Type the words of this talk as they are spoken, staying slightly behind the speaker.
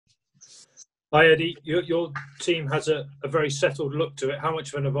Hi Eddie, your team has a very settled look to it. How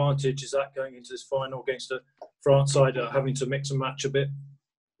much of an advantage is that going into this final against a France side having to mix and match a bit?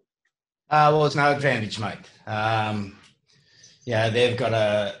 Well, it's no advantage, mate. They've got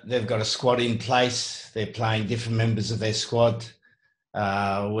a squad in place. They're playing different members of their squad.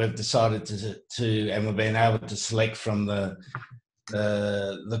 We've decided and we've been able to select from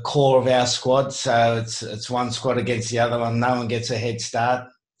the core of our squad. So it's one squad against the other one. No one gets a head start.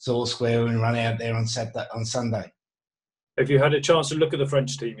 It's all square and run out there on Sunday. Have you had a chance to look at the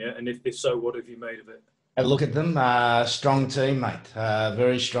French team yet? And if so, what have you made of it? Have a look at them. Strong team, mate.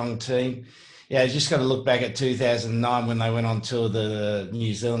 Very strong team. Yeah, you just got to look back at 2009 when they went on tour to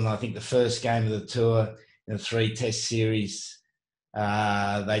New Zealand. I think the first game of the tour in a 3-test series,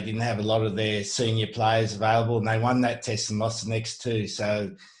 they didn't have a lot of their senior players available, and they won that test and lost the next two.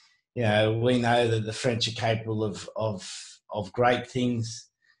 So, we know that the French are capable of great things.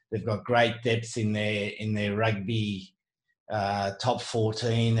 They've got great depth in their rugby top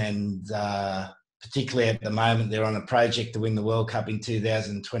 14, and particularly at the moment, they're on a project to win the World Cup in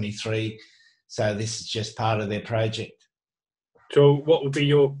 2023. So this is just part of their project. So what would be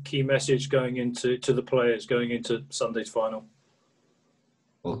your key message going into the players going into Sunday's final?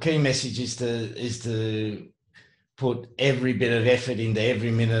 Well, key message is to put every bit of effort into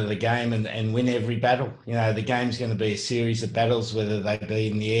every minute of the game and win every battle. The game's going to be a series of battles, whether they be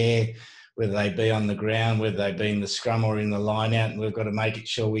in the air, whether they be on the ground, whether they be in the scrum or in the line out, and we've got to make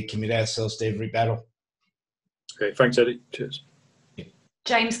sure we commit ourselves to every battle. Okay, thanks, Eddie. Cheers. Yeah.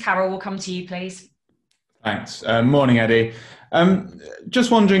 James Carroll will come to you, please. Thanks. Morning, Eddie.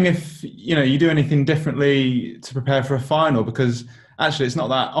 Just wondering if you do anything differently to prepare for a final, because actually it's not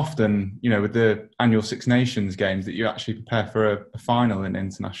that often, with the annual Six Nations games, that you actually prepare for a final in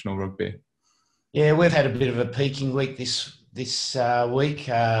international rugby. Yeah, we've had a bit of a peaking week this week.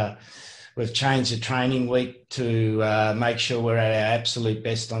 We've changed the training week to make sure we're at our absolute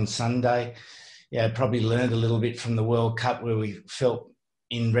best on Sunday. Yeah, probably learned a little bit from the World Cup, where we felt,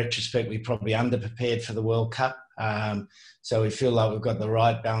 in retrospect, we probably underprepared for the World Cup. So we feel like we've got the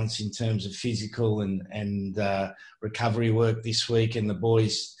right balance in terms of physical and recovery work this week, and the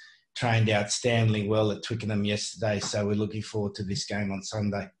boys trained outstandingly well at Twickenham yesterday. So we're looking forward to this game on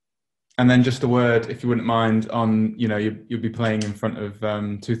Sunday. And then just a word, if you wouldn't mind, on, you'll be playing in front of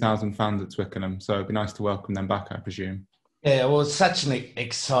 2,000 fans at Twickenham. So it'd be nice to welcome them back, I presume. Yeah, well, it's such an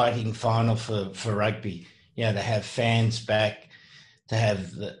exciting final for rugby. To have fans back, to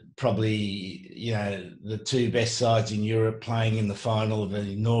have the two best sides in Europe playing in the final of an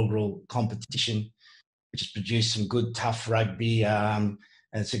inaugural competition, which has produced some good, tough rugby. And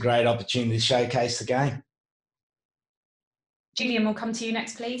it's a great opportunity to showcase the game. Julian, we'll come to you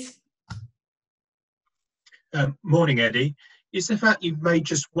next, please. Morning, Eddie. Is the fact you've made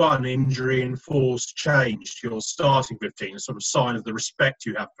just one injury-enforced change to your starting 15 a sort of sign of the respect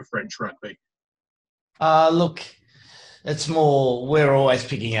you have for French rugby? Look, it's more, we're always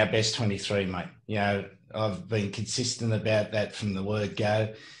picking our best 23, mate. I've been consistent about that from the word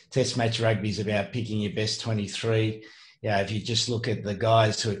go. Test match rugby is about picking your best 23. If you just look at the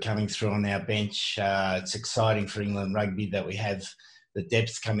guys who are coming through on our bench, it's exciting for England rugby that we have the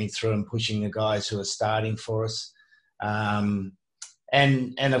depth coming through and pushing the guys who are starting for us. And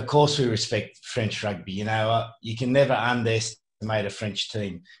of course we respect French rugby. You can never underestimate a French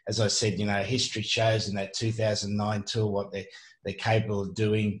team. As I said, history shows in that 2009 tour what they're capable of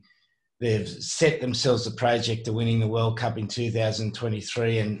doing. They've set themselves a project to winning the World Cup in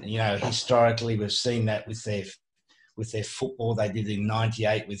 2023. And, historically we've seen that with their football. They did in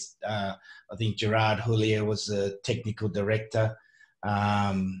 98 with, I think Gerard Houllier was the technical director.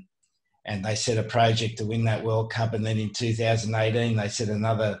 And they set a project to win that World Cup. And then in 2018, they set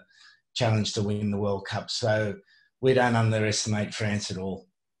another challenge to win the World Cup. So we don't underestimate France at all.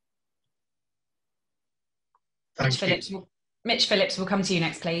 Mitch Phillips will come to you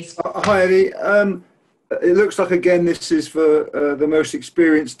next, please. Hi, Eddie. It looks like, again, this is for the most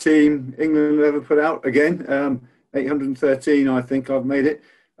experienced team England have ever put out, again. 813, I think I've made it.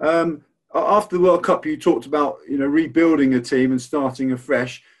 After the World Cup, you talked about rebuilding a team and starting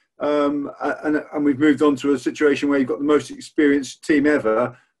afresh, and we've moved on to a situation where you've got the most experienced team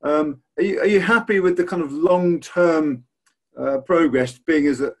ever. Are you happy with the kind of long-term progress, being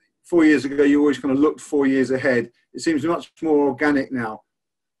as that 4 years ago you always kind of looked 4 years ahead? It seems much more organic now.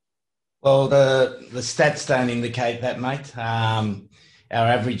 Well, the stats don't indicate that, mate. Our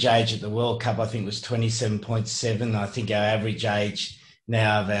average age at the World Cup, I think, was 27.7. I think our average age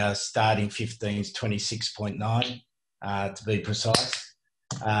now of our starting 15 is 26.9, to be precise.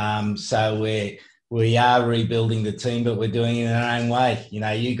 So we are rebuilding the team, but we're doing it in our own way. You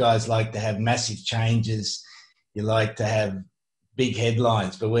know, you guys like to have massive changes. You like to have big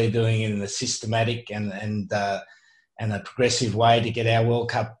headlines, but we're doing it in a systematic and a progressive way to get our World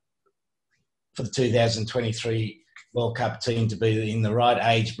Cup for the 2023 World Cup team to be in the right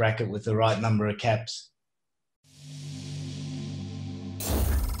age bracket with the right number of caps.